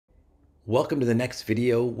Welcome to the next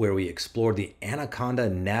video where we explore the Anaconda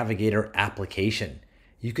Navigator application.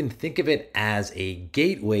 You can think of it as a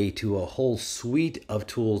gateway to a whole suite of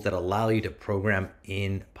tools that allow you to program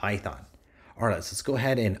in Python. All right, let's go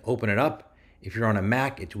ahead and open it up. If you're on a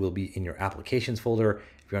Mac, it will be in your applications folder.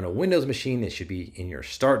 If you're on a Windows machine, it should be in your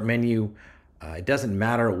start menu. It doesn't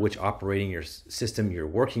matter which operating system you're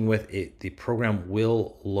working with, the program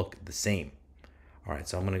will look the same. All right,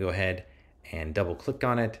 so I'm going to go ahead and double click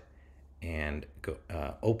on it and go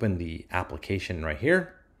open the application right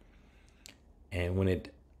here. And when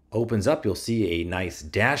it opens up, you'll see a nice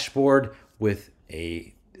dashboard with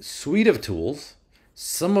a suite of tools.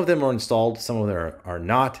 Some of them are installed, some of them are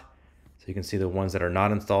not. So you can see the ones that are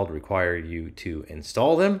not installed require you to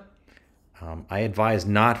install them. I advise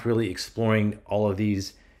not really exploring all of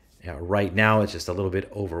these right now. It's just a little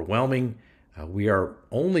bit overwhelming. We are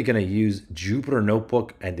only going to use Jupyter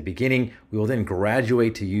Notebook at the beginning. We will then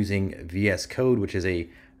graduate to using VS Code, which is a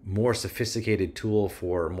more sophisticated tool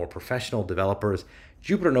for more professional developers.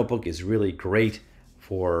 Jupyter Notebook is really great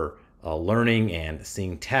for learning and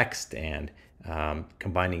seeing text and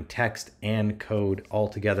combining text and code all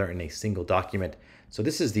together in a single document. So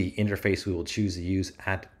this is the interface we will choose to use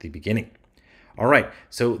at the beginning. All right,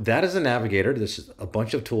 so that is a Navigator. There's just a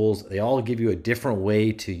bunch of tools. They all give you a different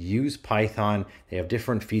way to use Python. They have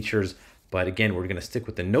different features, but again, we're gonna stick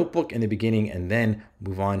with the notebook in the beginning and then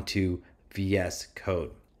move on to VS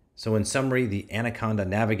Code. So in summary, the Anaconda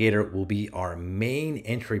Navigator will be our main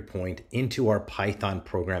entry point into our Python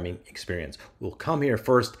programming experience. We'll come here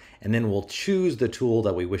first, and then we'll choose the tool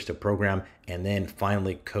that we wish to program, and then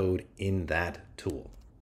finally code in that tool.